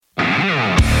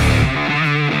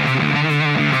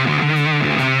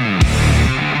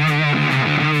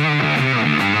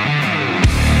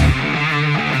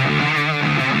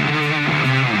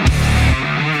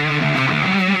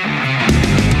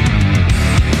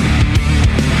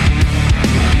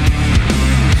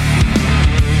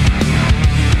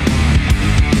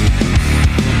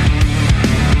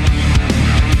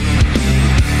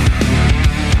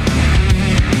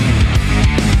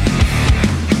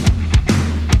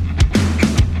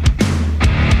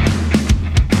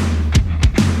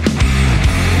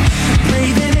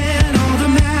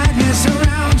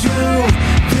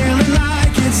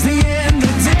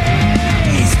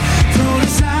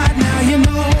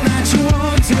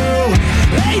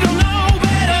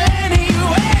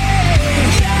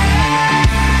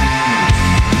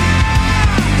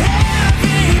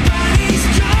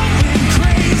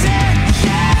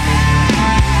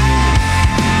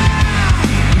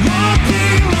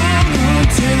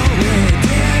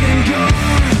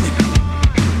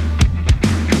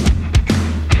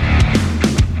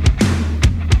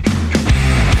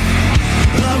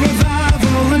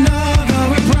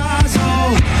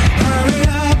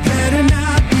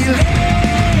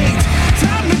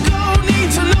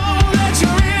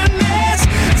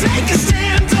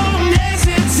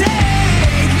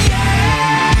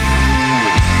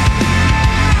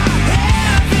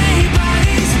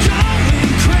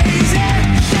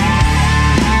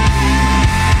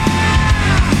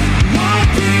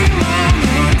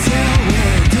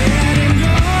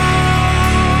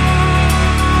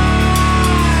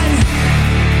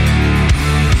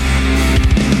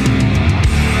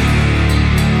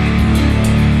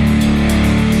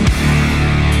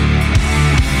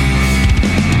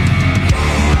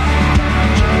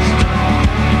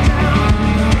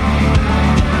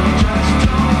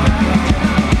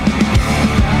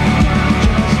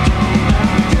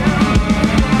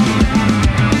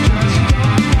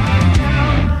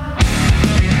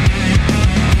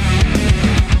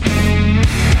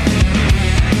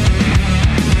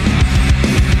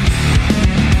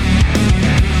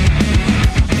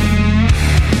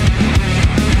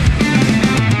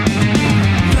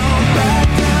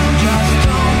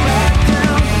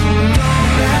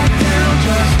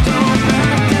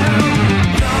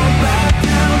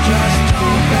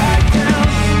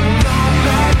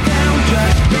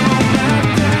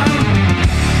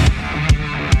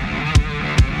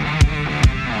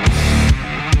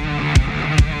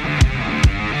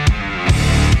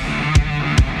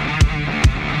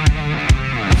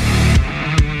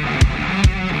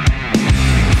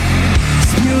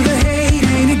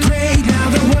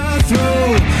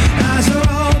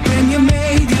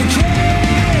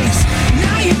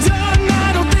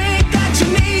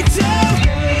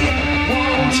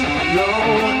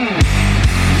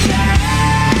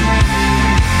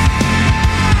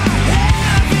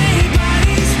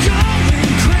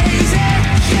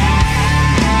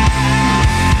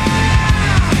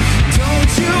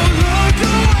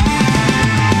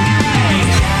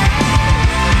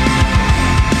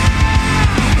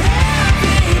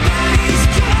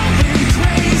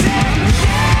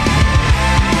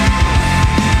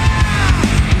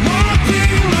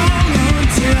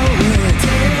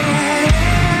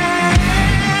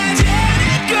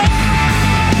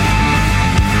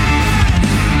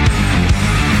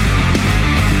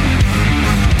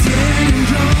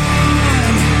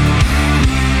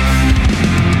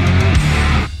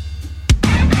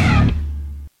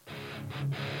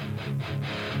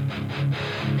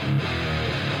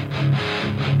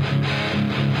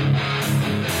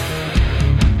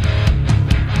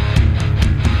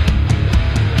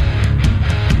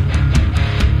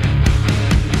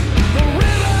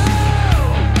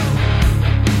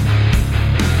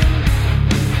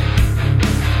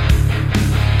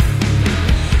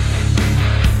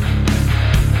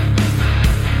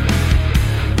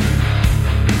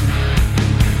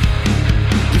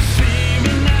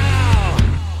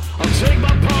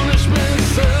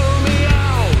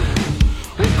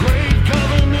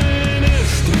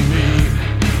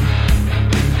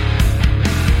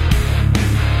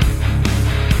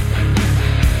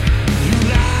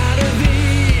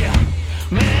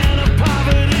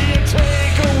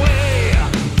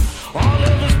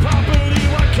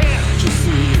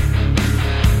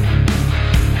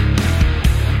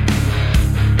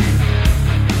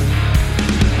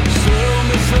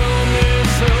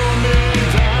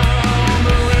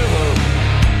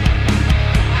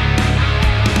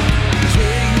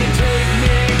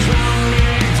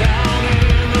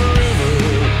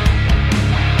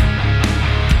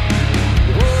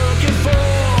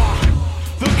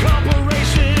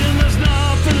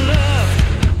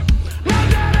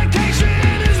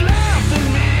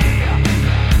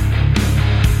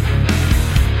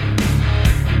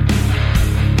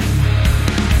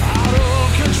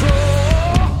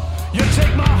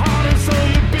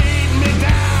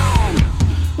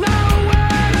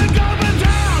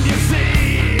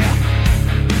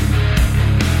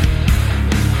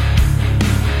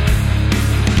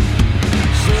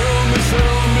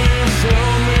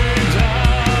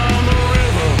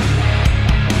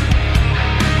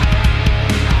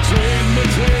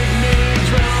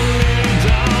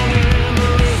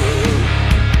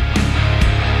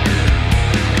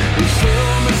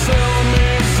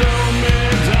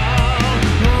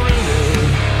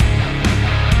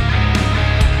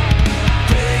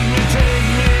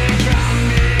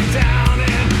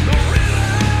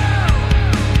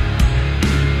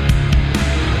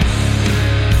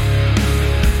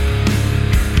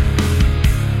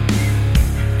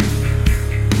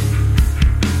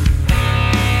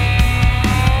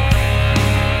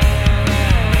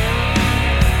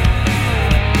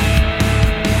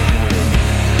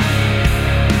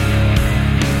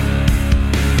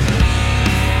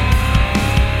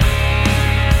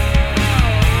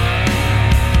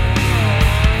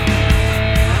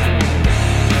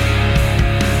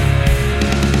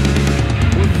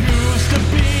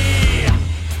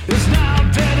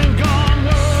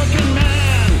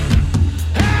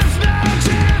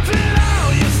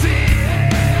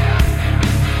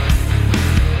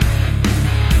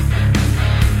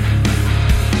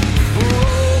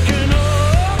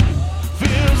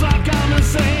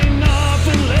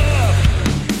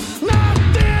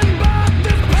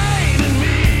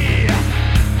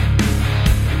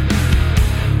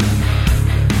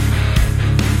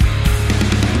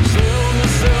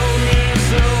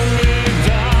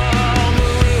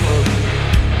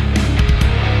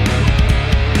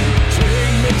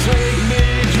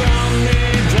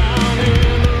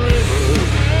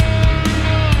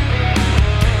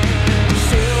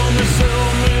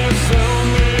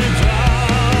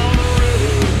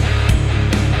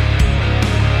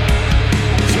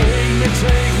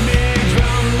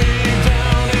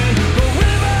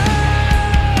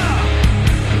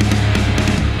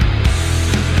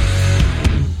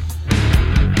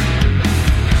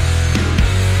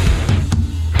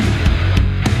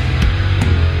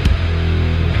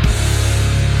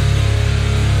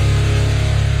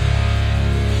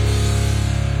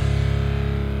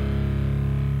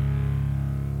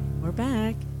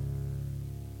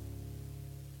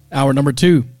hour number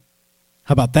 2.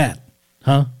 How about that?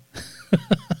 Huh?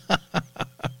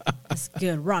 That's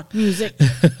good rock music.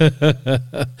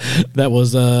 That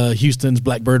was Houston's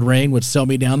Blackbird Rain with Sell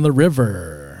Me Down the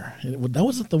River. That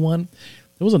wasn't the one.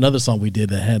 There was another song we did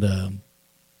that had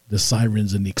the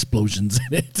sirens and the explosions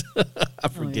in it. I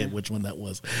forget which one that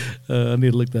was. I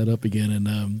need to look that up again.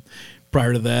 And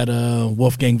prior to that,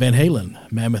 Wolfgang Van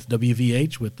Halen, Mammoth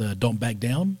WVH with Don't Back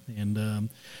Down. And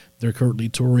they're currently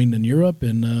touring in Europe,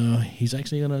 and he's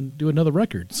actually going to do another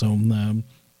record. So,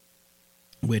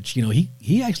 which, you know,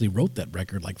 he actually wrote that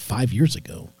record like 5 years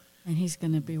ago. And he's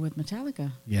going to be with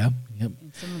Metallica. Yeah, yep.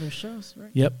 In some of their shows, right?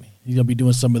 Yep. He's going to be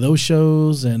doing some of those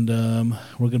shows, and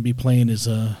we're going to be playing his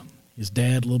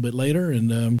dad a little bit later.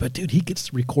 And but, dude, he gets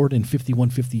to record in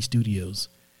 5150 Studios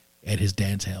at his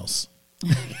dad's house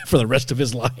for the rest of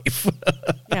his life.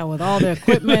 Yeah, with all the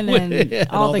equipment and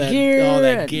all the gear. All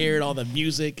that gear and all the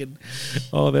music and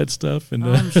all that stuff. And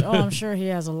I'm sure he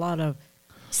has a lot of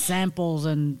samples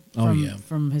and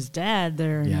from his dad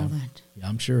there and all that. Yeah,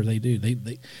 I'm sure they do.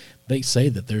 They say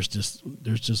that there's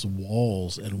just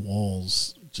walls and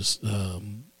walls, just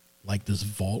like this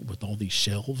vault with all these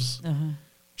shelves,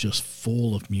 just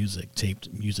full of music,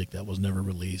 taped music that was never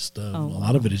released. A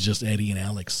lot of it is just Eddie and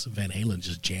Alex Van Halen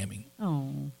just jamming.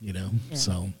 Oh, you know. Yeah.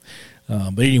 So,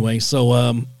 but anyway,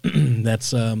 so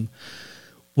that's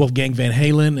Wolfgang Van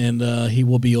Halen, and he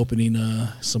will be opening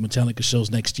some Metallica shows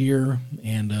next year,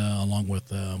 and along with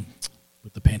the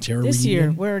Pantera this reunion.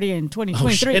 year. We're already in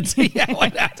 2023. Oh, shit. Yeah, why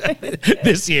not?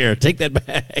 This year. Take that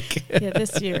back. Yeah,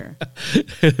 this year.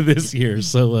 This year.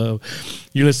 So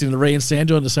you're listening to Ray and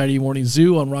Sandra on the Saturday Morning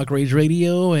Zoo on Rock Rage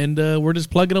Radio, and we're just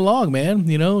plugging along, man.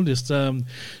 You know, just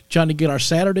trying to get our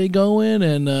Saturday going,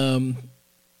 and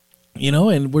you know,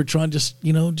 and we're trying to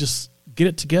just get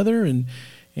it together, and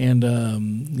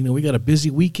you know, we got a busy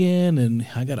weekend, and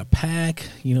I got to pack,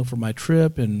 you know, for my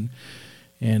trip, and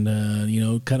you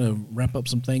know, kind of wrap up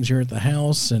some things here at the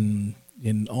house and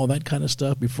all that kind of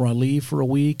stuff before I leave for a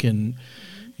week, and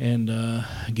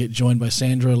get joined by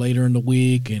Sandra later in the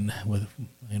week, and with,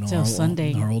 you know,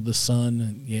 Sunday, our oldest son,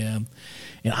 and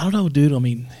and I don't know, dude. I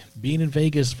mean, being in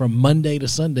Vegas from Monday to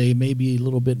Sunday may be a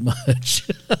little bit much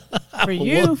for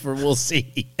you. We'll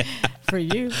see. For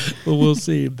you, well, we'll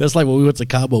see. That's like when we went to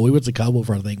Cabo. We went to Cabo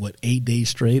for, I think, 8 days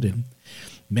straight, and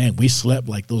man, we slept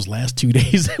like those last 2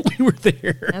 days that we were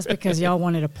there. That's because y'all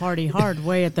wanted to party hard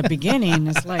way at the beginning.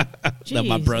 It's like, geez,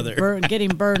 my brother getting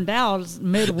burned out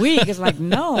midweek. It's like,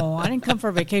 no, I didn't come for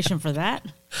vacation for that.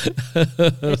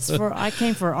 I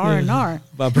came for R&R.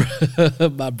 My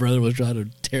brother was trying to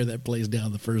tear that place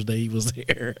down the first day he was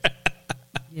there.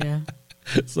 Yeah.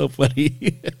 So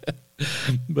funny.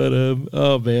 But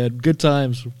oh man, good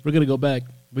times. We're gonna go back.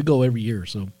 We go every year,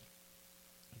 so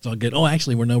it's all good. Oh,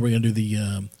 actually, we're gonna do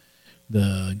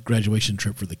the graduation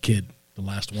trip for the kid, the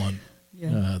last one,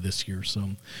 this year.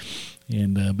 So,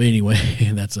 and but anyway,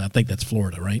 I think that's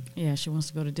Florida, right? Yeah, she wants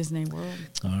to go to Disney World.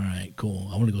 All right, cool.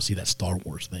 I want to go see that Star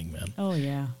Wars thing, man. Oh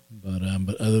yeah. But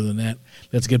other than that,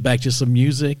 let's get back to some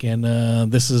music, and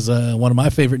this is one of my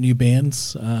favorite new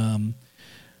bands.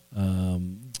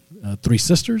 Three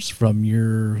Sisters from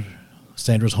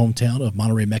Sandra's hometown of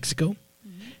Monterrey, Mexico.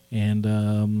 Mm-hmm.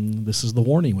 And this is The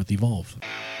Warning with Evolve.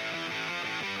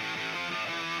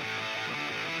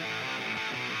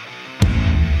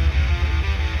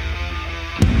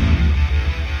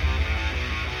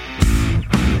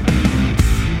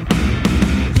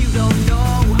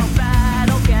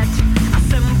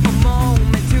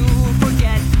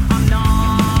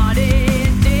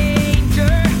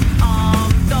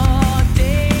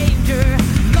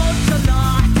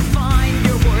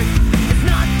 It's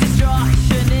not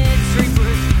destruction, it's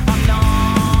rebirth. I'm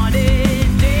not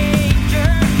in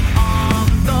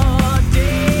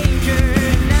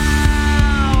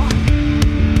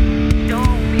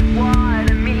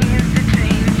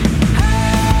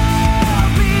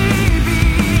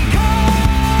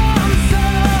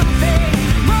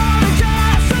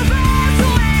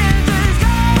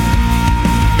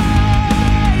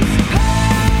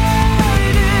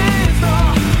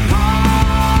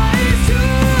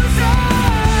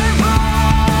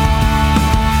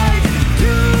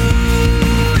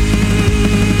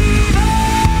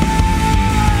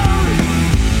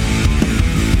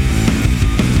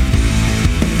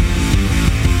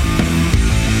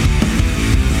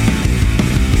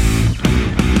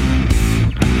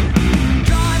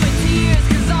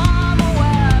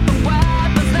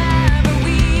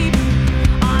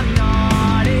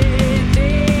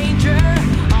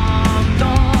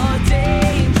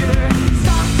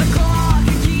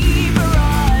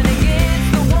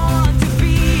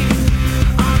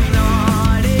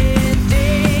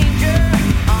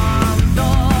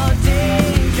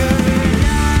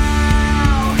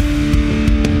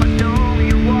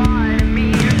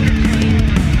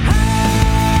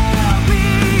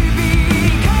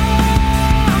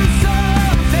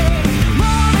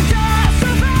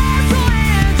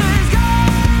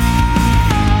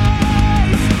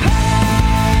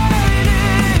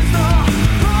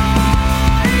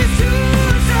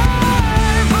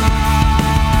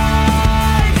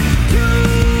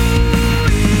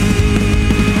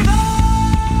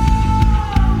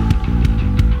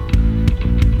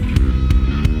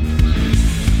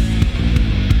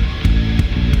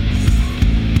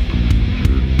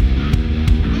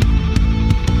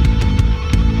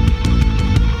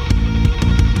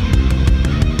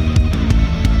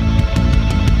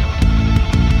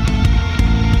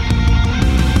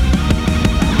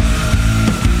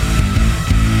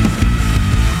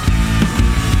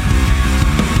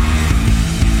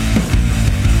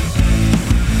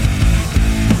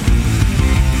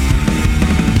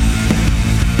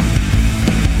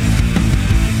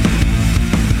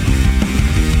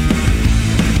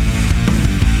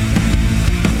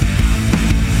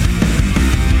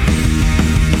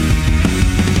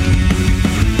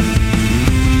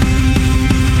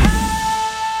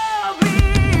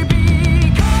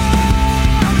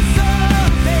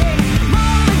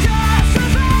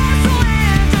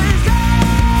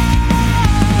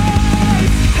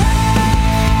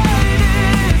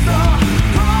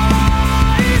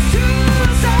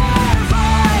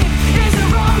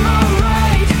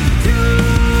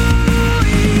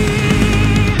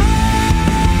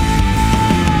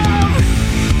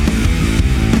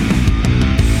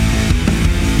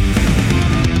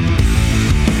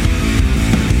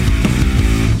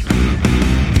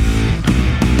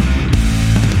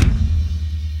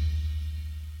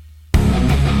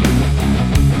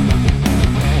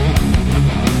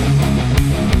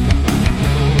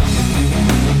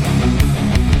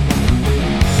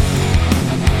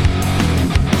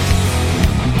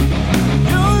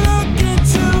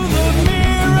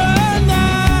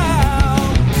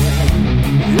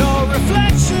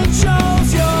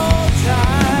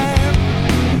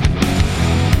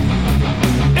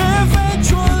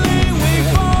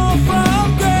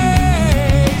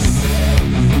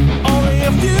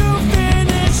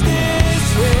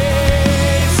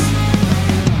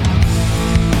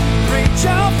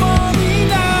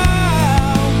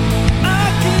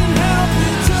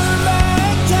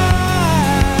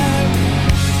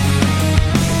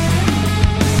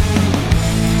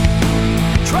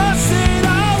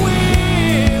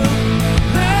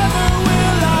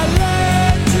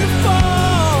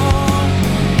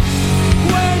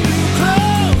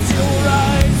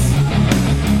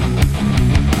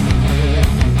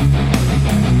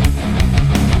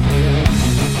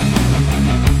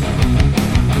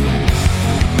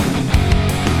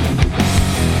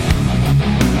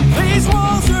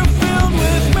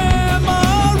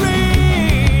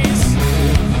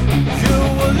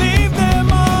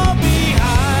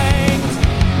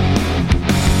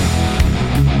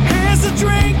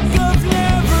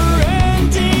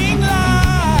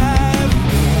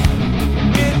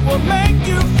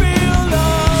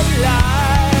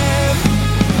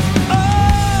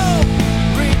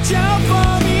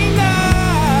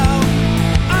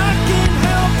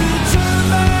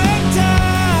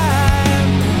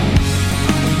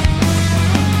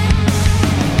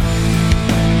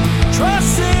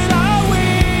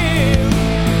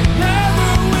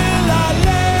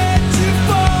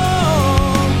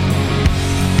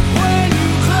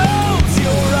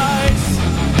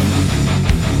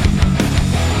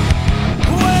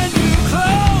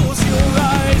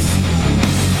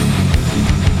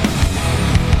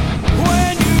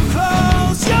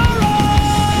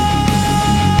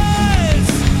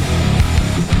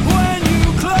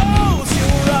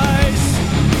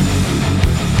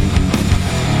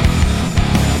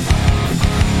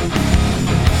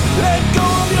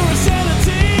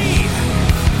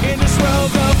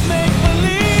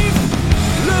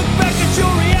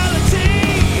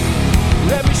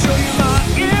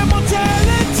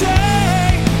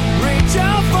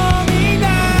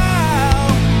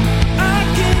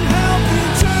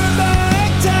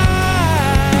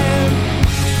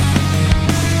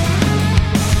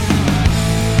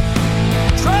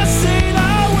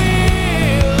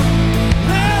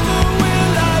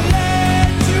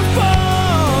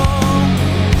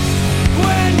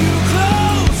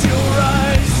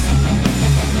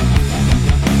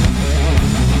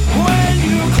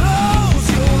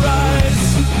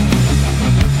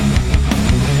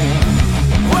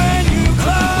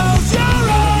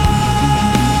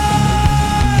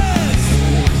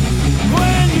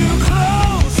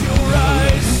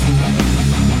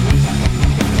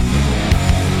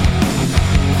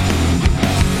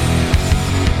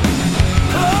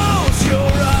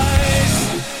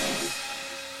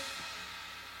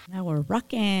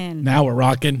rocking. Now we're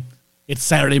rocking. It's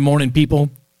Saturday morning, people.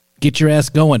 Get your ass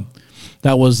going.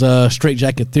 That was Straight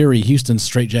Jacket Theory, Houston's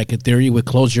Straight Jacket Theory with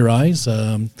Close Your Eyes.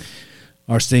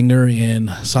 Our singer in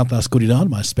Santa Oscuridad,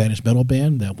 my Spanish metal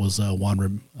band, that was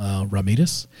Juan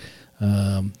Ramirez,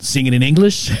 singing in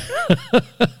English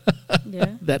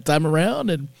that time around.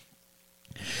 And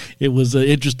it was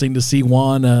interesting to see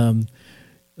Juan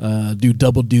do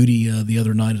double duty the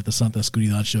other night at the Santa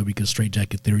Oscuridad show, because Straight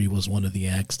Jacket Theory was one of the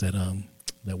acts that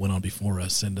went on before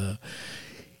us. And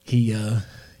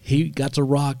he got to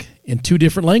rock in 2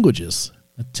 different languages.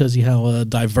 That tells you how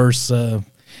diverse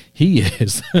he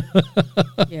is.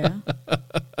 Yeah.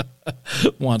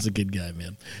 Juan's a good guy,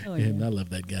 man. Oh, yeah. And I love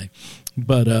that guy.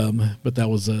 But that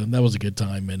was a good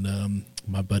time. And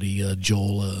my buddy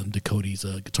Joel Ducote's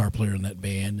a guitar player in that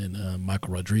band, and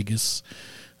Michael Rodriguez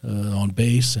on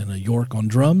bass, and York on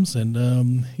drums. And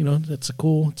it's a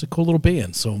cool little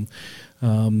band. So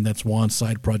that's Juan's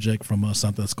side project from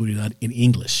Santa Oscuridad in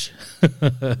English.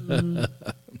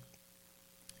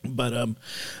 But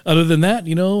other than that,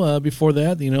 before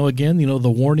that, again, The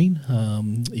Warning,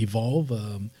 Evolve,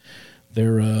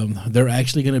 they're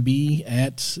actually going to be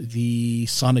at the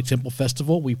Sonic Temple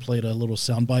Festival. We played a little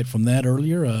soundbite from that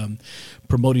earlier,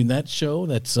 promoting that show.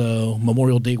 That's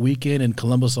Memorial Day weekend in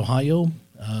Columbus, Ohio,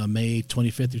 May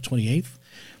 25th through 28th.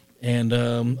 And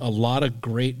a lot of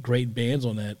great bands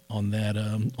on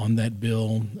that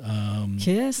bill.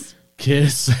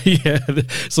 Kiss, yeah.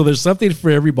 So there's something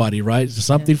for everybody, right?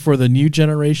 Something for the new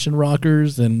generation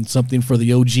rockers, and something for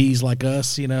the OGs like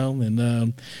us,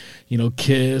 and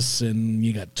Kiss, and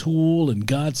you got Tool and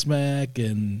Godsmack,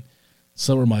 and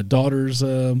some of my daughter's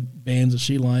bands that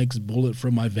she likes, Bullet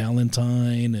for My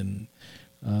Valentine, and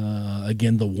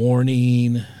again, The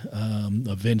Warning,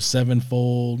 Avenged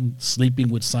Sevenfold, Sleeping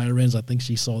with Sirens. I think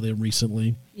she saw them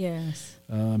recently. Yes.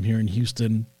 Here in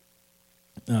Houston.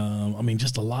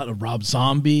 Just a lot of Rob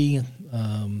Zombie,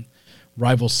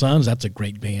 Rival Sons. That's a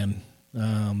great band.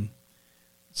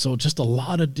 So just a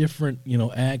lot of different,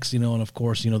 acts, and of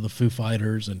course, the Foo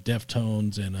Fighters and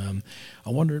Deftones. And I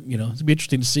wonder, it'd be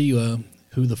interesting to see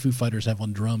who the Foo Fighters have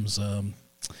on drums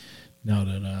now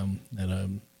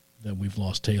that we've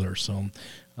lost Taylor. So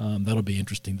that'll be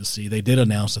interesting to see. They did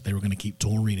announce that they were going to keep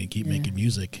touring and keep making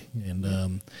music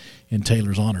in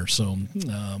Taylor's honor. So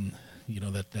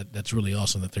that's really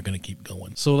awesome that they're going to keep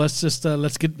going. So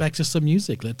let's get back to some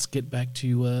music. Let's get back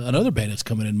to another band that's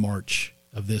coming in March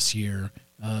of this year,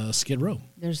 Skid Row.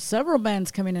 There's several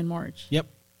bands coming in March. Yep.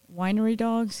 Winery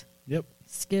Dogs. Yep.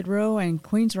 Skid Row and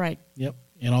Queensryche. Yep.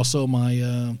 And also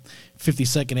my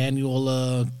 52nd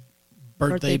annual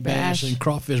birthday bash and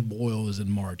crawfish boil is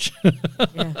in March.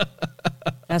 Yeah.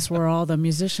 That's where all the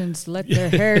musicians let their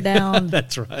hair down.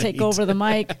 That's right. Take over the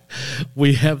mic.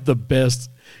 We have the best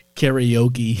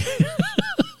karaoke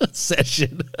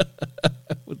session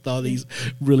with all these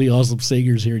really awesome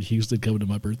singers here in Houston coming to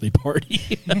my birthday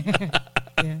party.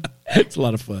 Yeah. It's a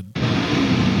lot of fun.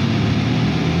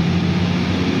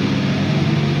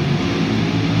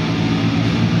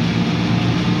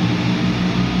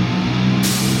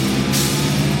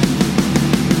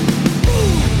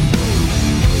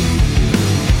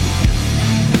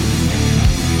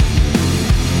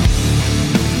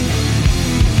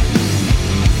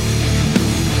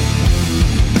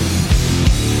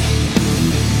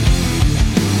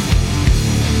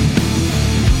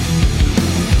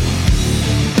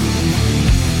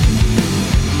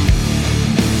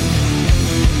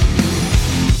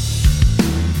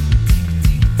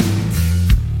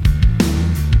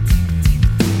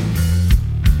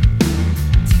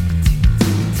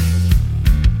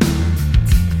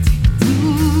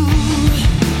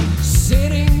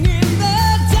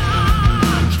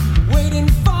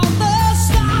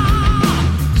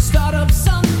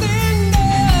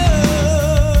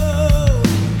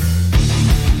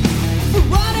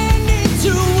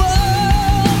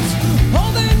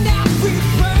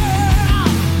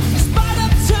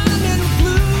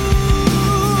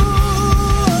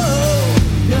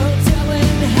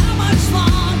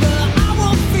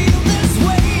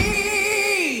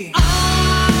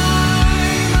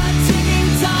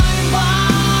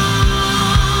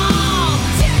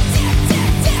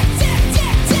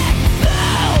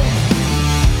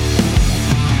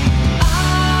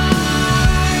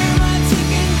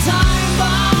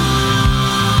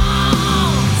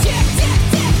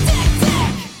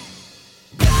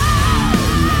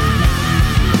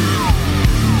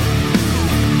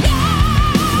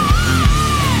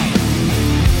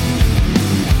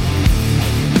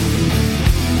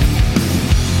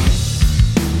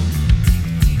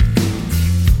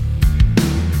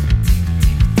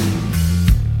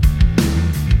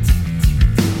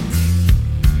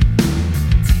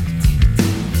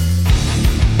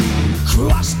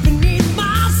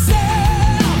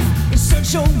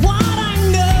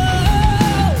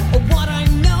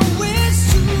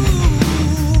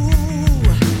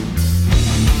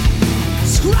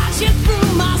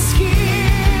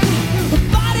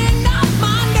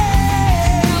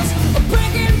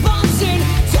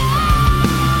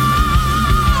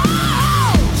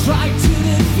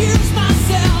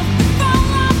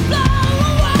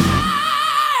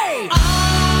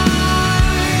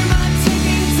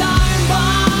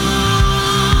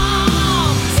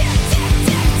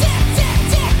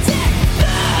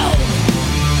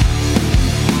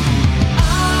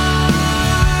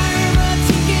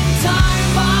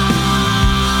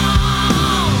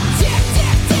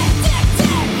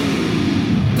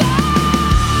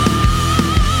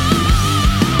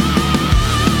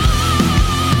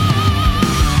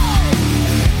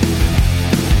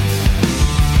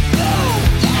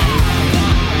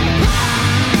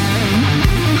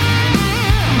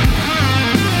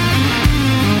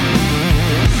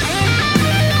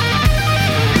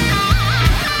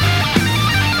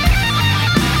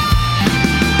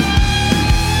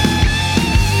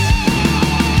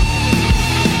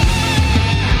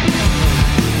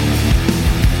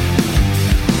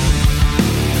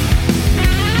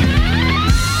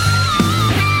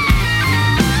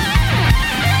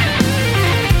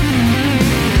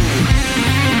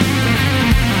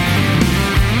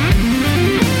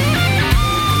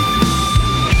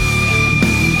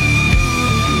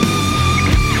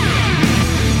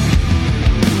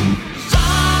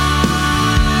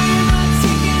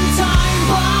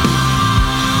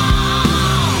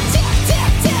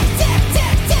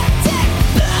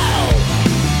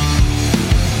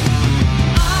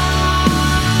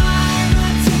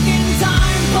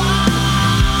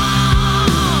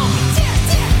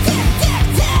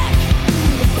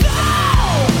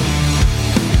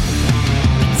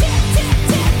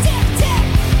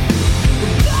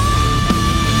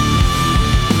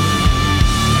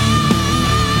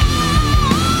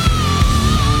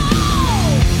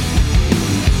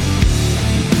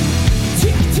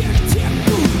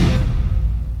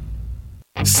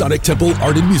 Sonic Temple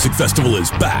Art and Music Festival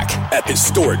is back at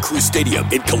historic Crew Stadium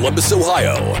in Columbus,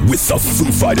 Ohio, with the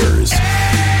Foo Fighters,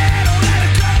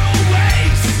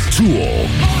 Tool,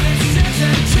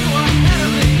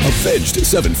 Avenged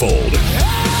Sevenfold,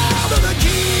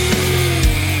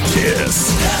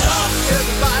 Kiss,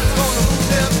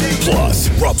 plus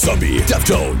Rob Zombie,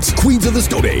 Deftones, Queens of the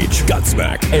Stone Age,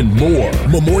 Godsmack, and more.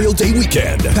 Memorial Day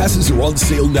weekend. Passes are on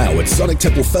sale now at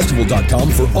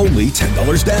SonicTempleFestival.com for only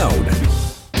 $10 down.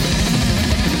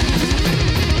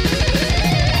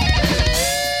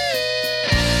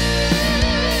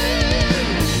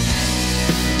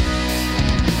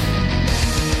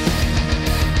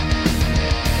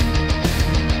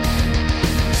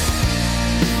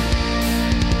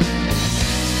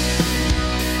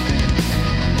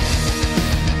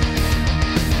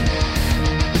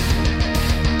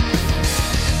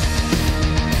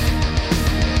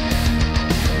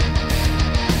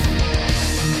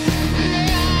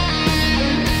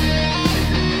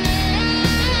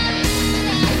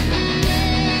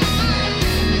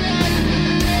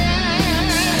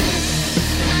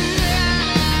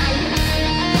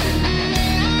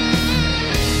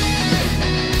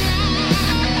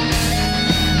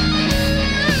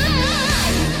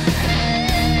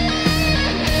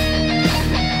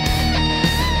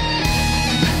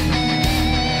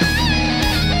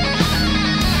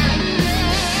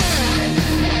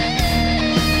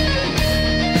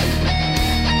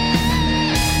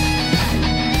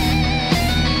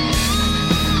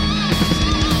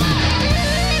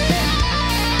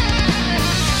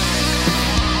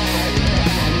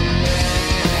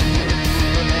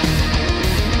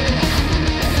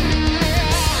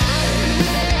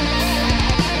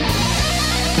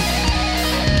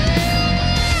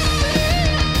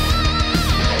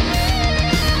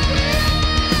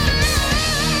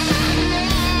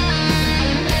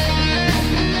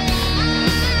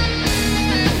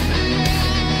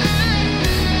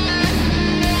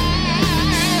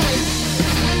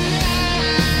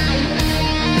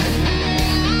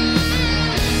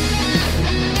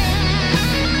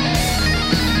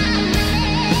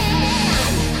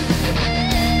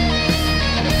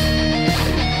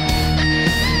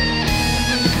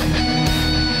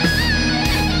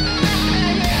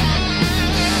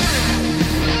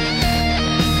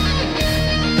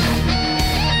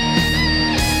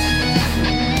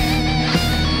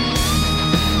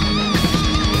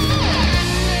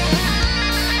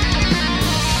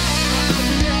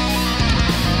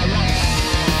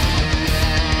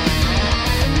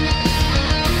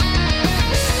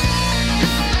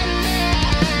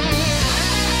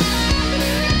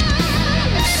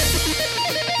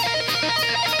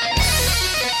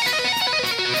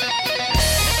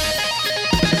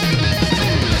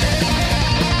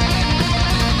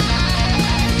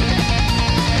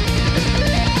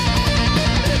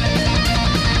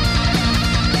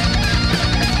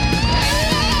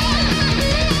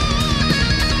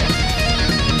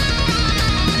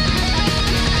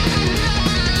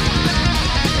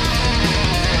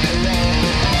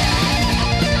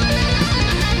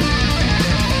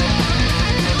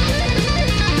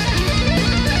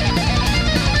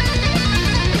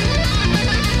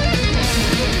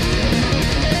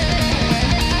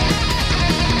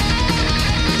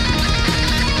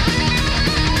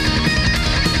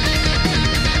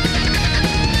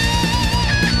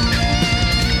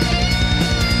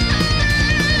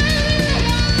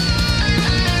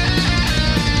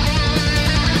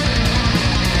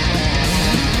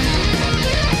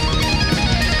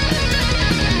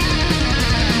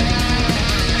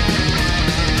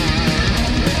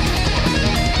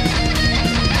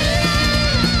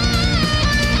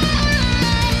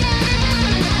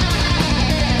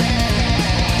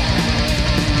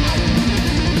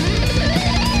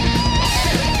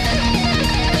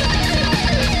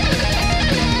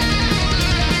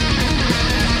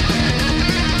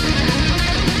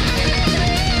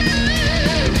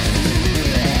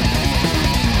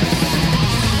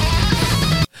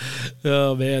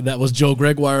 Oh, man, that was Joe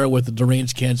Gregoire with the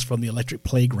Deranged Cats from the Electric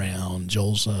Playground.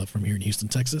 Joel's from here in Houston,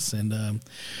 Texas, and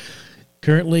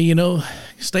currently,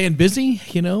 staying busy.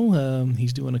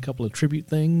 He's doing a couple of tribute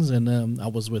things, and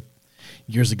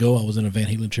years ago, I was in a Van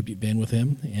Halen tribute band with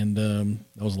him, and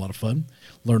that was a lot of fun.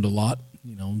 Learned a lot.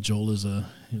 Joel is a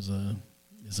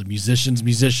musician's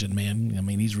musician, man. I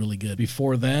mean, he's really good.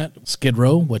 Before that, Skid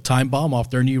Row with Time Bomb off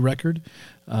their new record.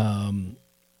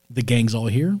 The gang's all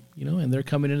here, and they're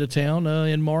coming into town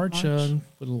in March. With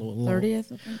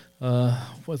 30th, I think.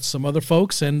 With some other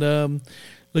folks, and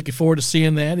looking forward to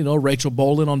seeing that. Rachel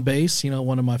Bolan on bass,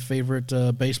 one of my favorite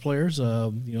bass players.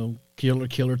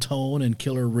 killer tone and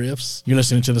killer riffs. You're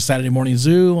listening to the Saturday Morning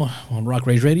Zoo on Rock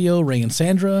Rage Radio, Ray and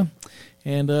Sandra.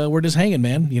 And we're just hanging,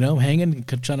 man, hanging,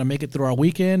 trying to make it through our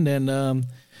weekend and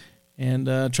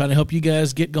trying to help you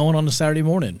guys get going on the Saturday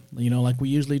morning, like we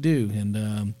usually do.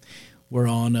 And we're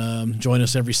on, join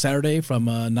us every Saturday from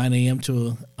 9 a.m.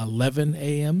 to 11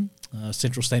 a.m.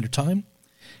 Central Standard Time.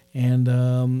 And,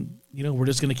 we're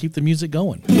just going to keep the music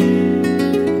going.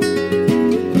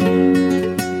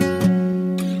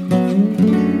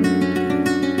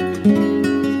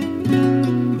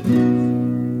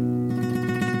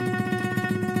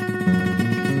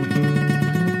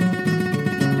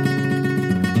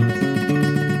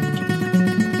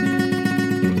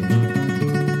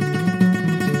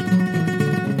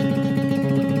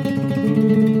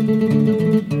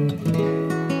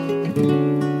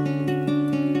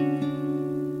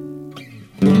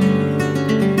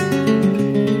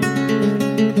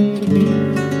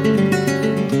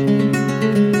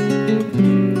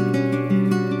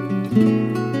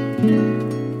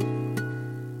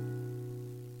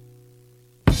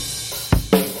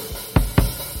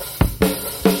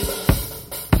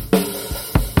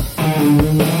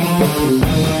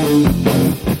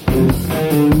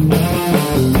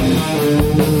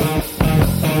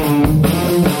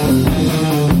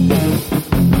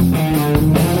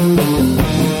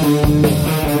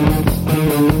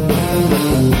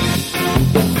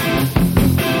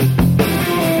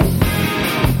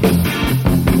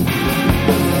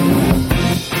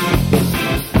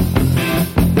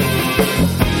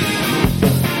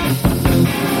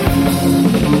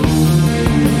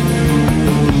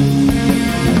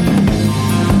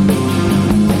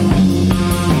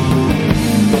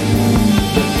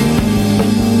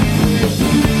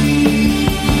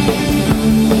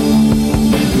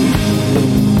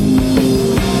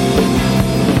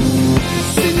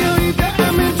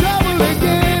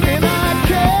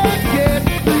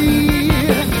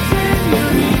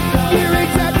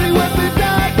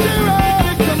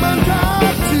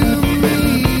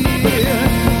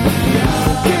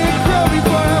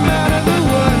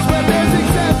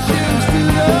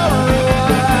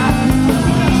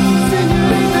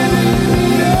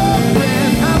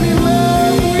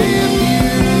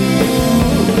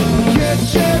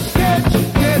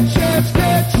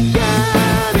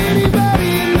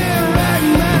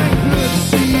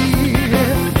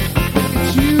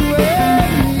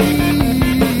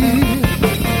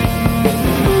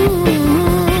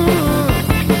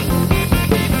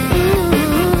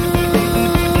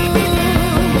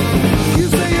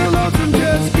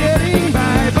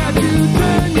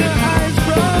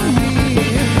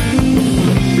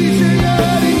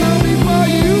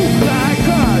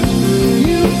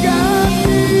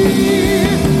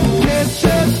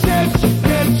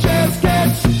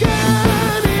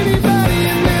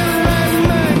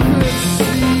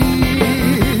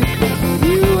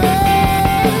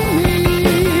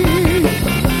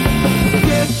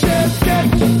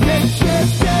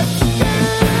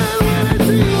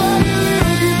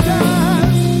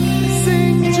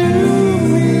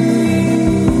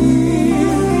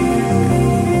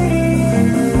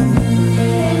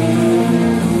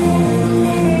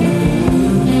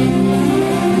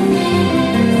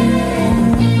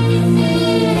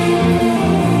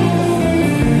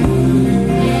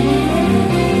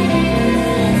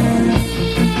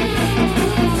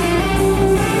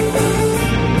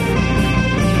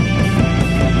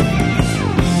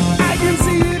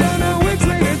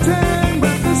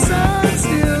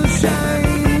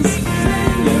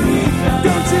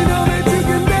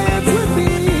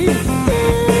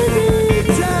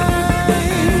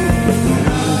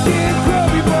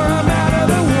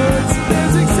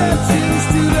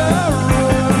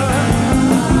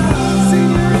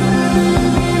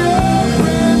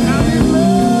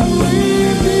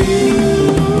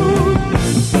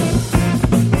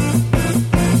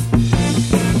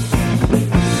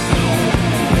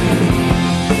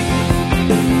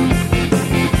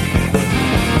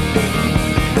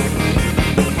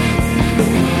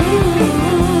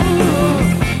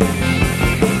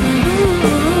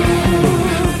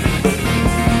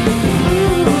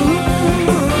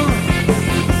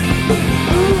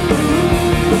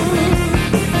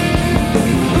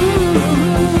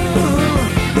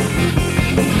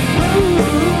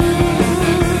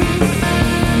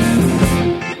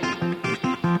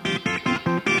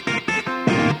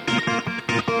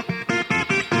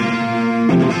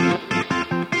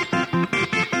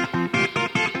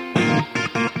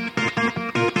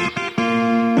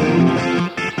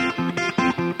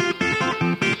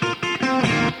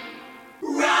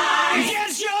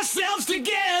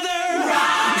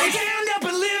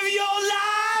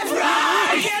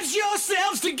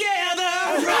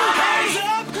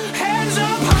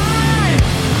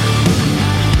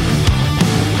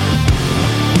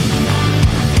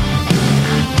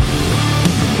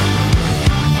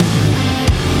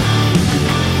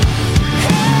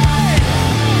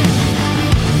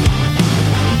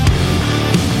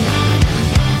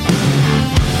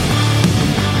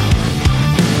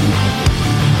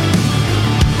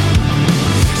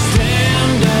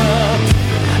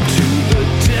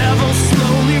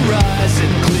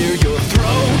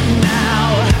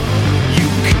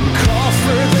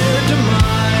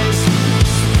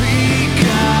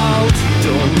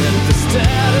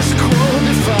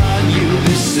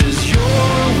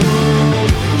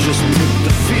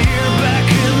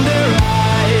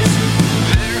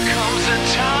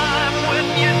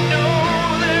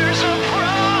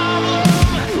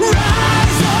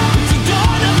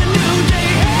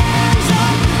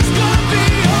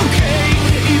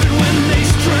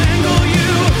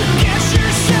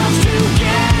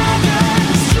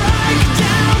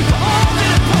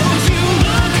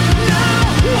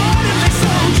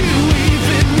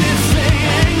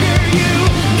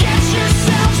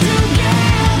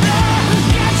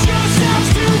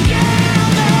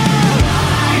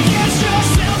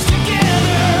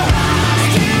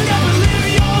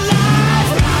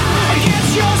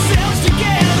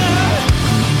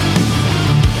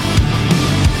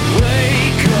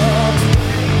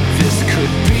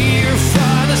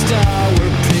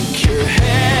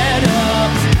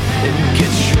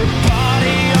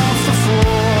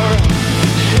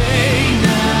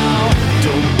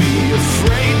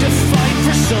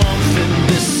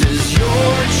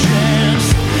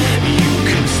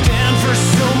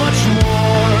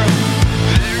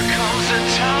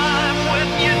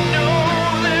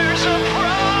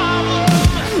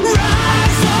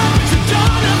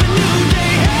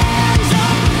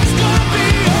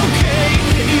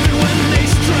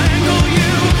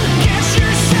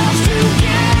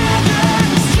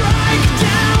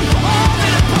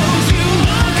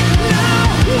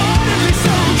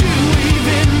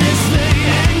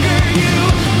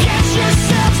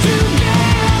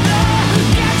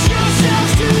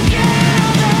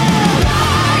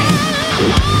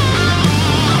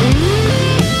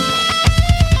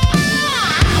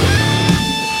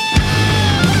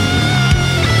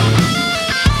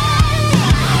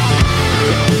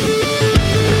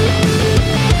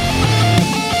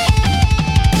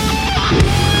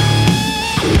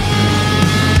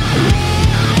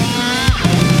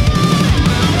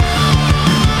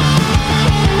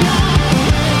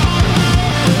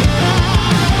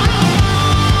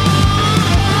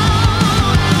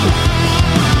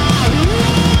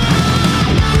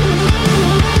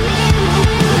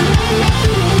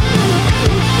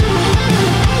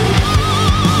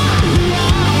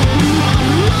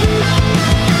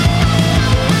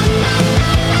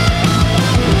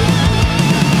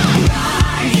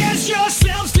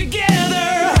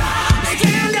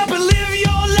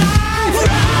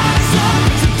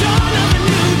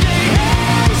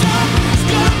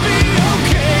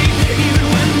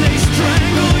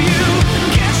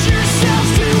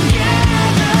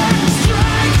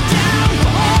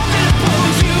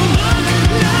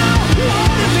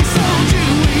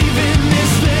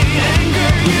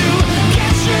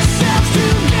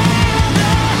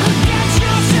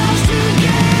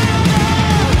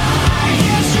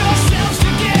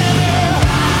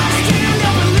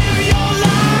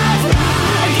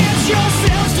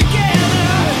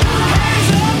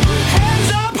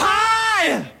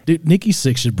 Dude, Nikki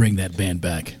Sixx should bring that band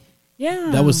back.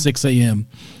 Yeah. That was 6 a.m.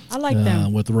 I like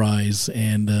them. With Rise.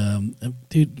 And,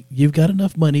 dude, you've got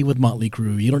enough money with Motley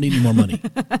Crue. You don't need any more money.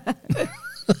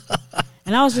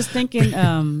 And I was just thinking,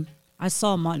 I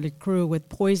saw Motley Crue with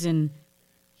Poison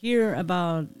here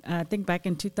about, I think back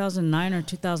in 2009 or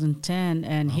 2010,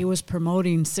 and he was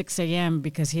promoting 6 a.m.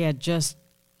 because he had just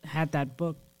had that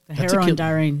book, The Heroin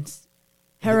Diaries.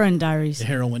 Heroin Diaries. The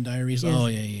Heroin Diaries? Yes. Oh,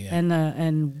 yeah.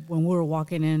 And when we were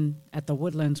walking in at the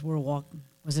Woodlands,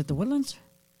 was it the Woodlands?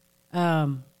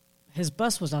 His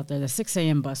bus was out there. The 6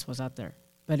 a.m. bus was out there.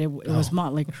 But it was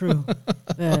Motley Crue.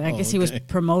 I guess he was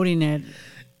promoting it.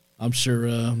 I'm sure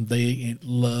they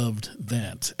loved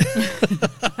that.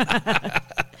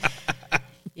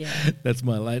 Yeah, That's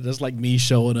my life. That's like me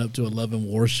showing up to a Love and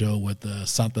War show with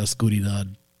Santa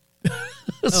Oscuridad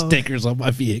stickers on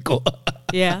my vehicle.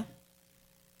 yeah.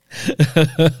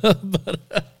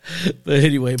 But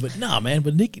anyway, but nah, man.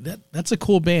 But Nikki, that's a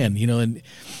cool band, and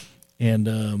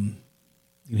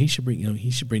he should bring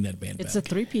that band It's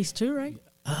back. a 3-piece too, right?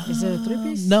 Is it a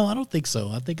 3-piece? No, I don't think so.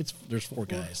 I think there's 4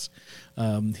 guys.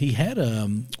 He had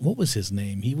what was his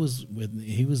name? He was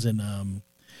in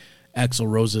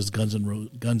Axl Rose's Guns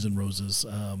N' Roses.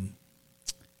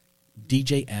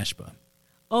 DJ Ashba.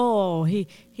 Oh, he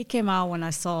came out when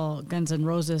I saw Guns N'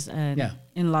 Roses and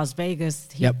in Las Vegas.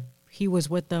 He was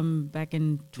with them back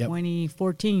in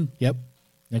 2014. Yep.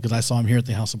 Because I saw him here at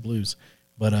the House of Blues.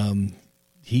 But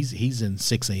he's in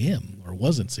 6 a.m. or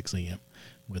was in 6 a.m.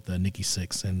 with Nikki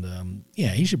Sixx. And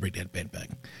he should bring that band back.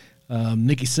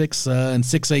 Nikki Sixx and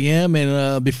 6 a.m.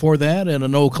 and before that, and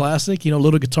an old classic,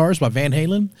 Little Guitars by Van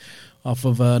Halen off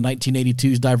of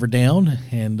 1982's Diver Down.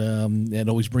 And that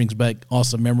always brings back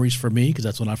awesome memories for me because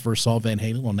that's when I first saw Van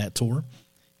Halen on that tour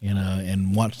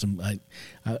and watched him.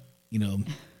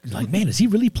 Like, man, is he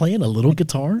really playing a little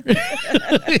guitar?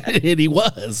 And he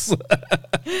was.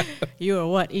 You were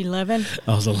what, 11?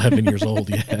 I was 11 years old,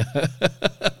 yeah.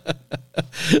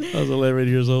 I was 11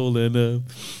 years old, and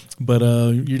but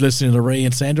you're listening to Ray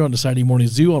and Sandra on the Saturday Morning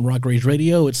Zoo on Rock Rage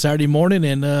Radio. It's Saturday morning,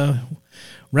 and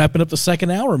wrapping up the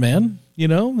second hour, man.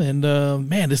 And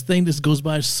man, this thing just goes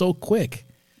by so quick.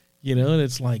 And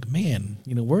it's like, man,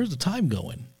 where's the time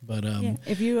going? But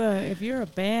if you're a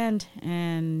band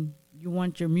and you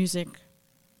want your music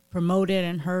promoted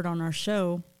and heard on our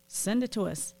show, send it to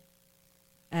us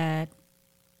at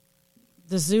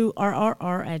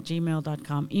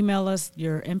thezoorr@gmail.com. Email us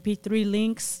your MP3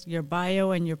 links, your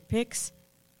bio, and your pics.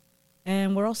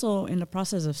 And we're also in the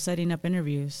process of setting up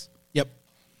interviews. Yep.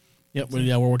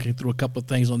 We're working through a couple of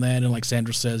things on that. And like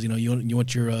Sandra says, you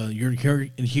want you're here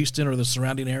in Houston or the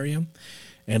surrounding area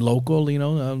and local,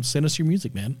 send us your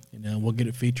music, man. We'll get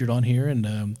it featured on here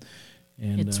and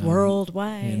it's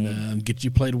worldwide. And get you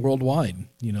played worldwide.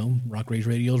 Rock Rage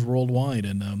Radio is worldwide.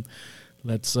 And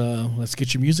let's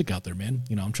get your music out there, man.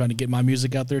 I'm trying to get my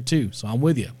music out there too. So I'm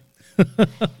with you.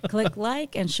 Click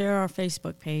like and share our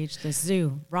Facebook page, The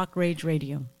Zoo, Rock Rage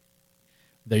Radio.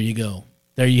 There you go.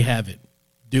 There you have it.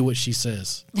 Do what she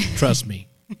says. Trust me.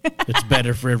 It's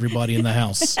better for everybody in the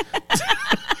house.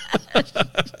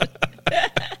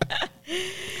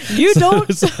 You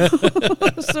don't?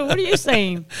 So what are you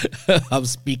saying? I'm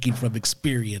speaking from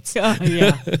experience. Oh,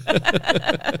 yeah.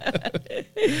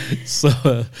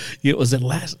 So it was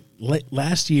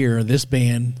last year, this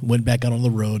band went back out on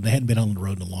the road. They hadn't been on the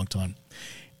road in a long time.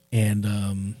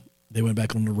 And they went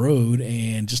back on the road,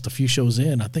 and just a few shows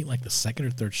in, I think like the second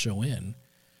or third show in,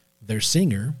 their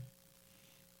singer,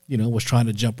 was trying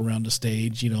to jump around the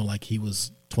stage, like he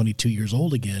was 22 years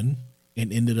old again,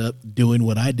 and ended up doing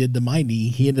what I did to my knee.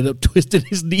 He ended up twisting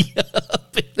his knee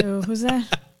up. Oh, who's that?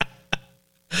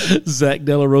 Zach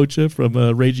De La Rocha from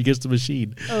Rage Against the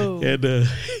Machine. Oh. And and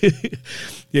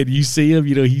you see him,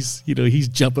 he's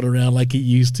jumping around like he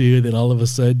used to, and then all of a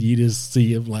sudden you just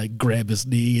see him like grab his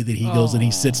knee, and then he goes and he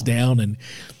sits down, and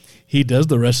he does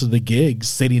the rest of the gig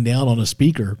sitting down on a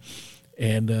speaker.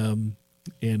 And then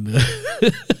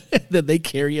they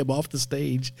carry him off the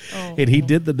stage, and he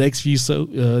did the next few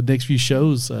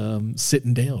shows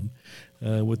sitting down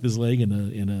with his leg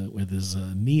with his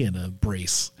knee in a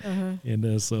brace,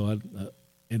 and so I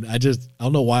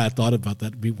don't know why I thought about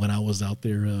that when I was out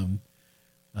there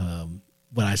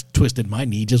when I twisted my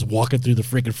knee just walking through the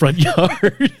freaking front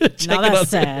yard. Now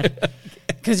that's sad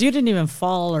because you didn't even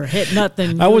fall or hit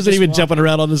nothing. I wasn't even jumping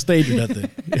around on the stage or nothing.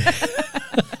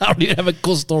 I don't even have a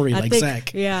cool story like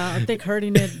Zach. Yeah, I think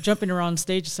jumping around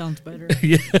stage sounds better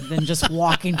than just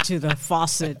walking to the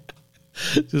faucet.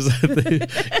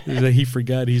 He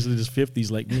forgot he's in his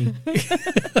 50s like me.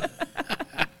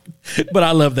 But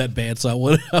I love that band, so I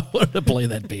wanted to play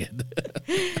that band.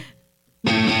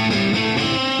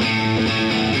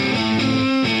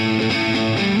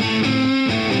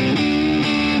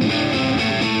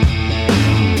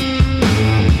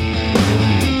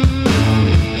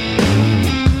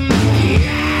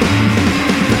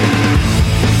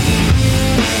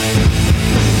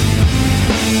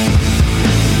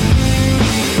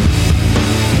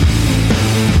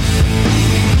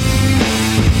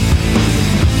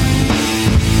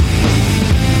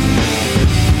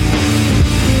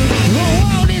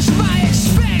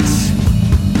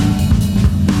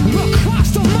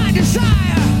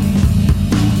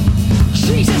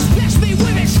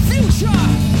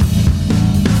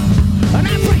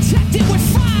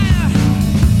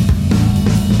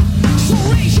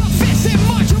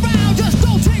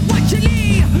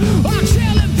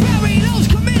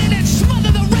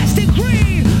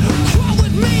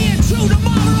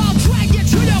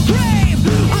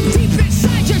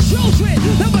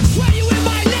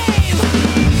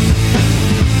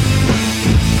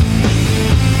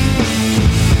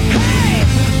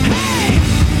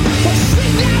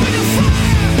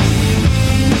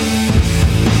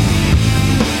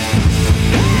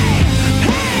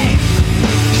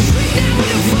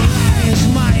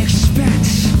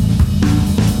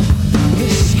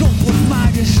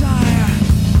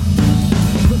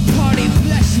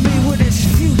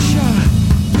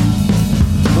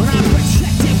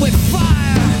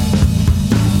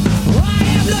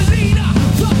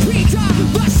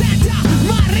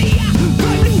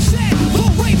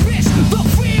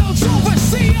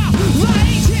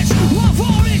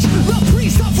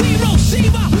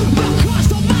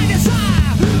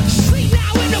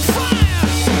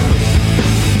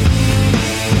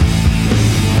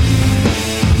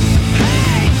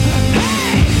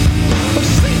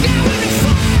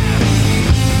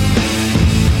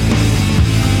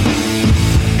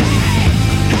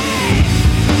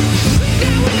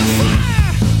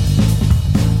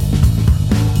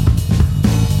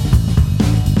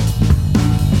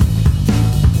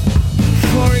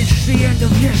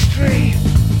 end of history.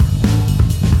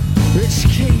 It's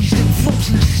caged and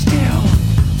frozen still.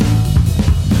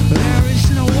 There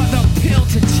is no other pill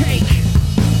to take.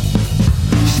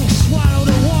 So swallow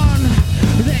the one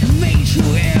that made you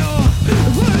ill.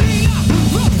 Maria,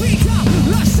 the Vita,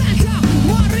 La Santa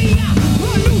Maria,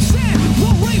 the Luce, the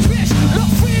rapist, the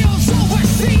fields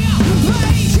overseer, the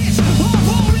agents of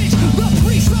orange, the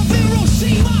priest of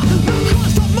Hiroshima, the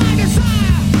cause of my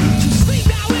desire to sleep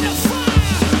now in the fire.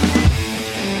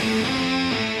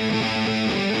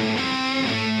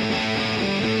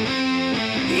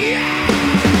 Yeah!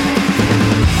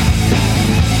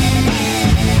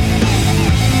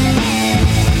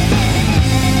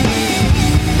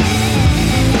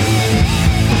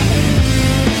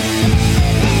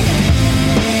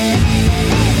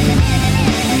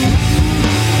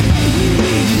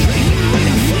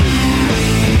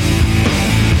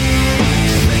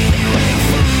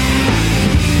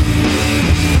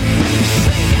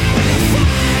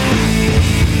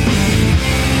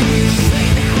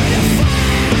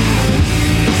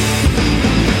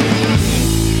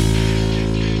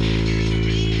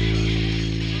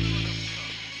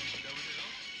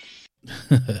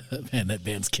 Man, that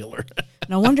band's killer.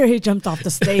 No wonder he jumped off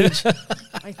the stage.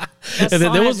 Like, that And then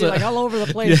song there had was to be, a- like all over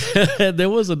the place. Yeah, there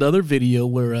was another video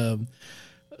where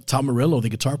Tom Morello, the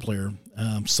guitar player,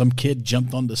 some kid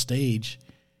jumped on the stage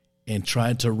and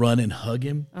tried to run and hug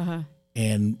him.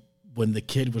 And when the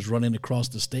kid was running across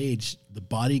the stage, the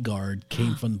bodyguard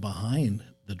came from behind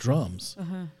the drums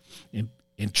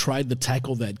and tried to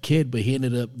tackle that kid, but he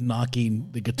ended up knocking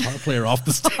the guitar player off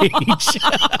the stage.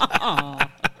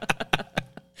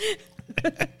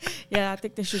 Yeah, I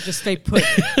think they should just stay put.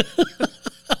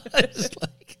 It's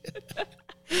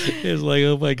like,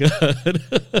 oh my God.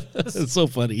 It's so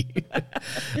funny.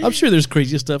 I'm sure there's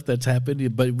crazy stuff that's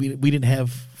happened, but we didn't have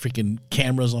freaking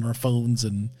cameras on our phones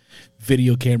and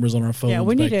video cameras on our phones. Yeah,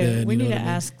 we need back to then, we you know need to what I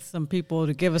mean? ask some people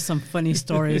to give us some funny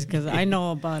stories, because I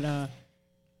know about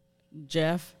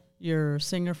Jeff, your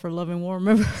singer for Love and War.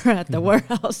 Remember at the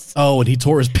warehouse? Oh, and he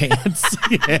tore his pants.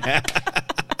 Yeah.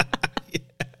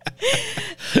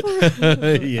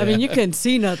 Yeah. I mean, you couldn't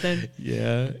see nothing.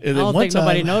 Yeah. And I then don't one think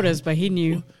nobody time- noticed, but he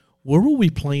knew. Where were we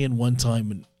playing one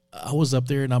time? And I was up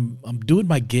there and I'm doing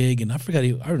my gig, and I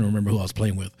don't remember who I was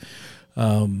playing with.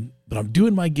 But I'm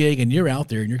doing my gig and you're out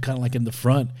there and you're kind of like in the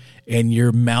front and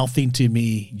you're mouthing to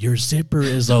me, your zipper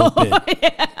is open. Oh,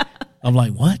 yeah. I'm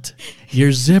like, what?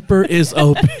 Your zipper is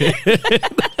open.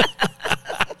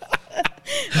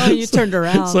 Oh, you turned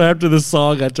around. So after the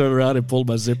song, I turned around and pulled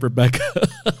my zipper back up.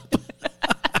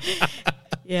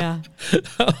 Yeah.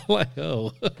 I'm like,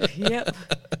 oh, Yep.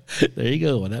 there you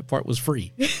go. And that part was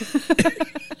free.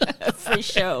 Free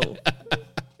show.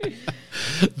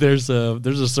 There's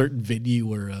a certain venue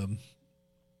where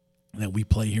that we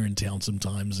play here in town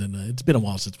sometimes, and it's been a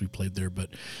while since we played there, but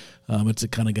it's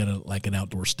kind of got like an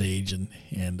outdoor stage, and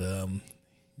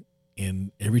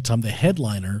every time the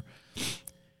headliner,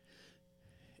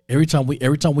 every time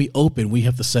we open, we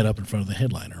have to set up in front of the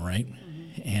headliner, right?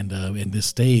 And in this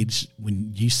stage,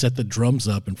 when you set the drums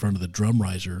up in front of the drum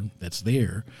riser that's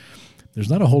there, there's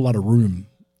not a whole lot of room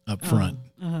up front,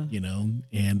 you know,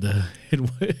 and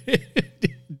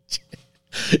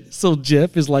so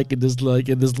Jeff is like in this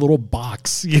little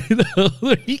box, you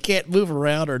know, he can't move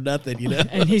around or nothing, you know,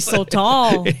 And he's so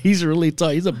tall. he's really tall.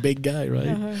 He's a big guy,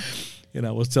 right? And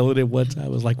I was telling him one time, I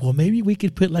was like, well, maybe we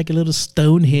could put like a little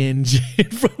Stonehenge in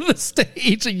front of the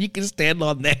stage and you can stand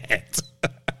on that.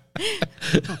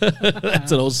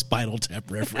 That's an old Spinal Tap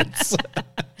reference.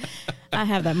 I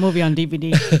have that movie on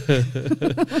DVD.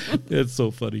 It's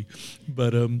so funny.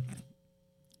 But I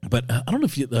don't know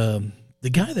if you, the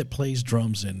guy that plays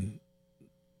drums in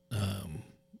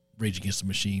Rage Against the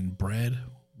Machine, Brad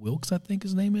Wilkes, I think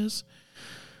his name is,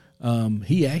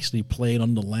 he actually played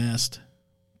on the last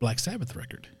Black Sabbath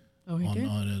record. Oh, he did?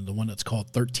 On the one that's called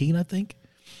 13, I think.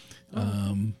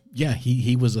 Yeah,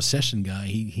 he was a session guy.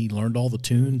 He learned all the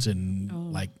tunes,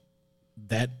 and like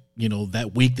that, you know,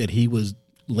 that week that he was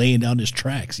laying down his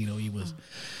tracks, you know, he was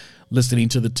listening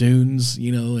to the tunes,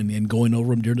 you know, and going over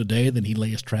them during the day. Then he lay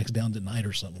his tracks down at night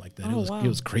or something like that. It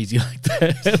was crazy like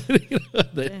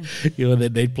that. you know,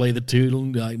 that they'd play the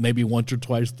tune like maybe once or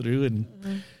twice through,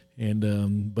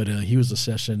 but he was a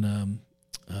session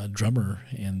drummer,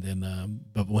 and then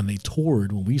but when they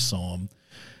toured, when we saw him,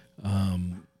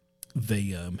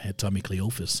 they had Tommy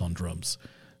Cleophas on drums,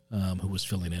 who was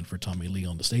filling in for Tommy Lee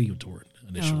on the stadium tour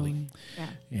initially.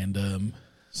 And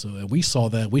so we saw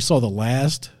that. We saw the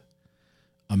last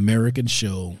American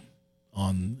show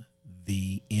on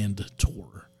the End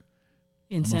tour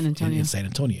In San Antonio. In San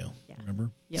Antonio, Yeah.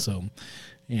 remember? Yep. So,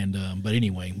 And but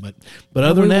anyway, but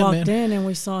other than we that, walked man. in and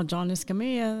we saw John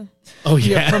Escamilla, Oh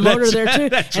yeah, promoter that's there too.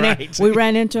 That's and right. we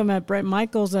ran into him at Brett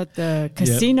Michaels at the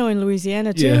casino in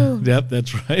Louisiana too. Yeah, yep,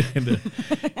 that's right.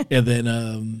 And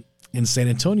then in San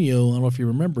Antonio, I don't know if you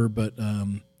remember, but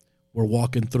we're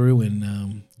walking through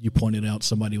and you pointed out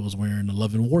somebody was wearing a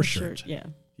Love and War shirt. Yeah.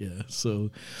 Yeah. So,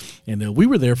 and we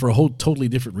were there for a whole totally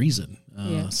different reason.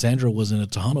 Yeah. Sandra was in a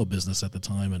Tejano business at the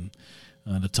time and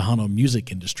the Tejano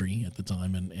music industry at the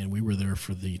time. And we were there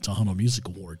for the Tejano Music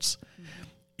Awards.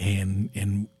 Mm-hmm.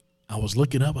 And I was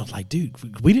looking up, I was like,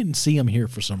 dude, we didn't see him here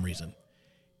for some reason.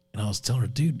 And I was telling her,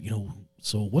 dude,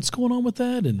 so what's going on with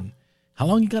that? And how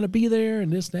long you got to be there?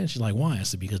 And this, and that. She's like, why? I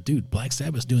said, because, dude, Black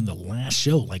Sabbath's doing the last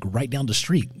show, like right down the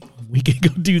street. We can go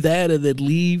do that and then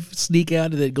leave, sneak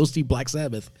out, and then go see Black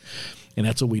Sabbath. And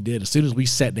that's what we did. As soon as we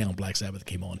sat down, Black Sabbath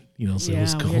came on. So it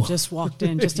was cool. We had just walked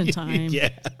in just in time. Yeah.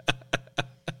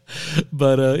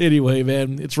 But anyway,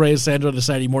 man, it's Ray and Sandra on the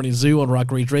Saturday Morning Zoo on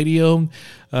Rock Rage Radio.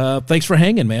 Thanks for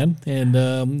hanging, man.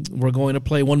 And we're going to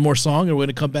play one more song, and we're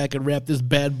going to come back and wrap this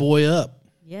bad boy up.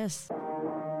 Yes.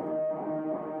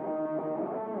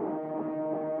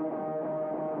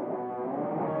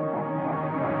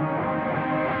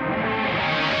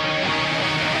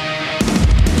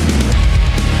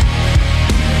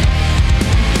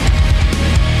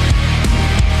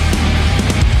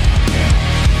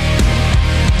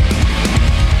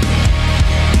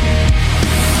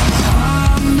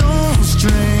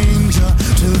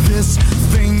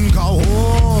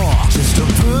 Just a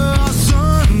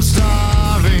person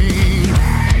starving.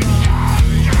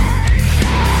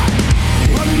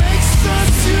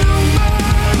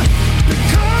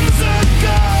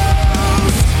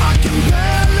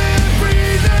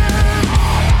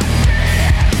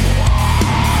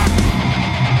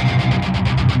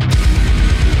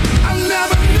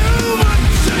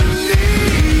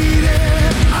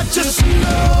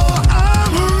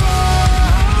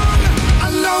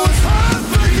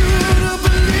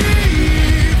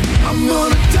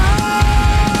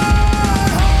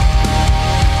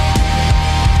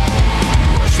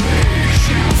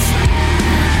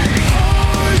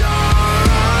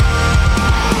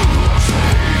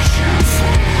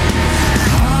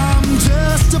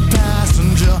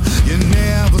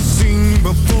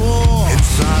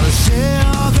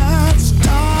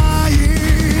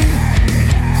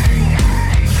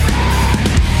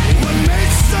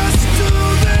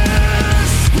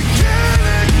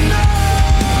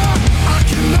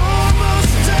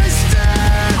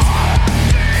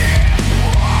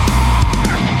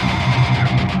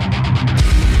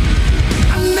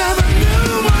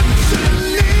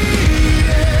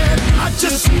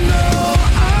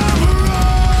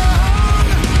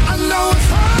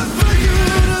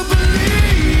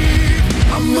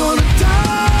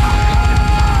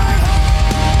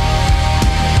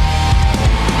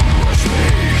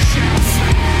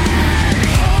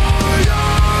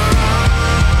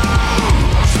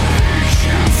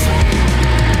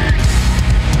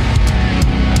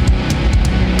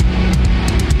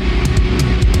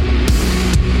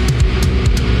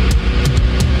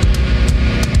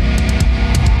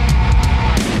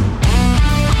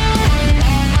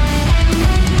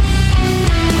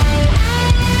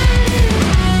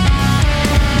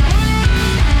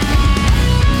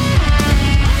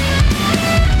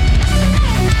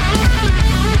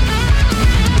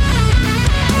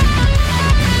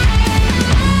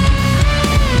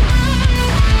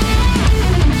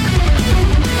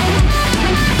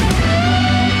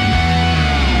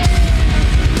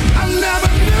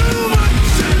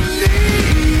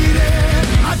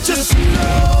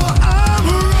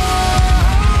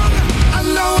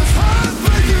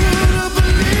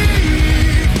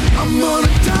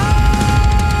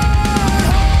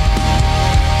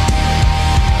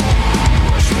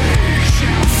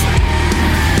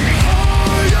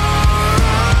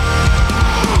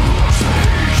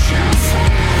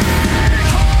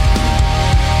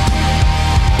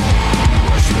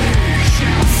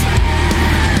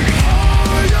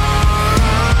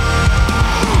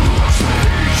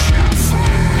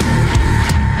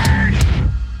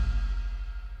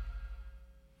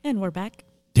 we're back.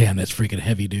 Damn, that's freaking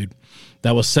heavy, dude.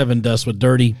 That was Seven Dust with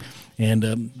Dirty,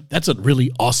 and that's a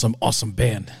really awesome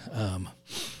band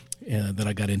that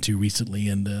I got into recently.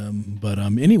 And but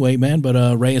anyway, man.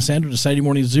 But Ray and Sandra, the Saturday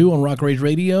Morning Zoo on Rock Rage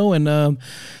Radio, and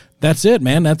that's it,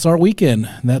 man. That's our weekend.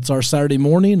 That's our Saturday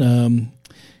morning.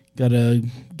 Got to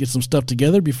get some stuff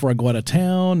together before I go out of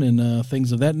town and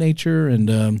things of that nature,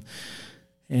 and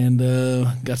and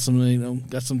got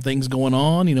some things going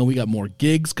on. We got more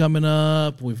gigs coming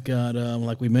up. We've got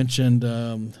like we mentioned,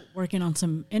 Working on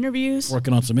some interviews.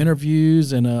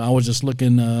 and I was just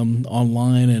looking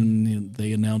online, and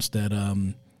they announced that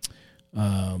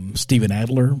Steven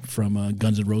Adler from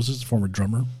Guns N' Roses, former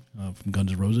drummer from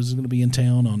Guns N' Roses, is going to be in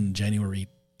town on January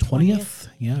 20th.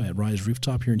 Yeah, at Rise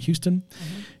Rooftop here in Houston.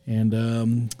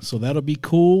 And so that'll be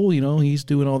cool. He's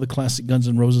doing all the classic Guns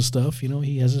N' Roses stuff.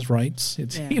 He has his rights.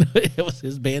 It's it was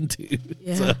his band too.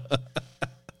 Yeah. So.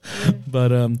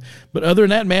 But other than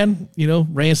that, man,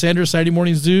 Ray and Sandra, Saturday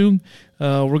Morning Zoo.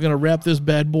 We're gonna wrap this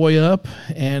bad boy up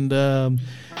and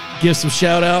give some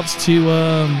shout outs to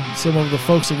some of the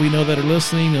folks that we know that are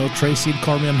listening. Tracy and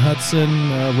Carmen Hudson,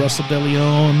 Russell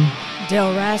DeLeon,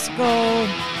 Del Rascal,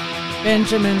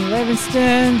 Benjamin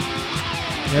Livingston,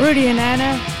 Rudy and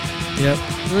Anna,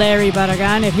 Larry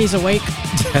Barragan, if he's awake.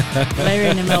 Larry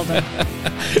and Imelda.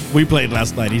 We played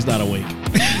last night. He's not awake.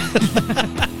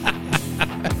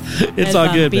 It's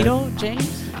all good, man.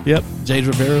 James? Yep, James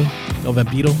Rivera, El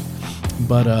Vampiro.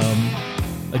 But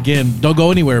again, don't go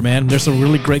anywhere, man. There's some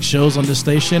really great shows on this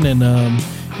station, and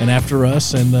after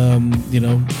us, and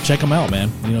check them out,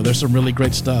 man. There's some really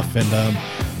great stuff, and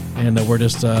we're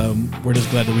just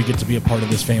glad that we get to be a part of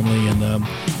this family. And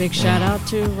big shout out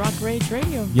to Rock Rage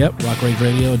Radio. Yep, Rock Rage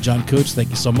Radio. John Cooch, thank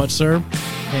you so much, sir.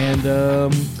 And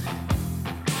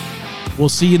we'll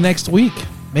see you next week.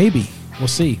 Maybe. We'll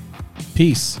see.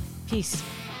 Peace.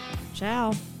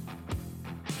 Ciao.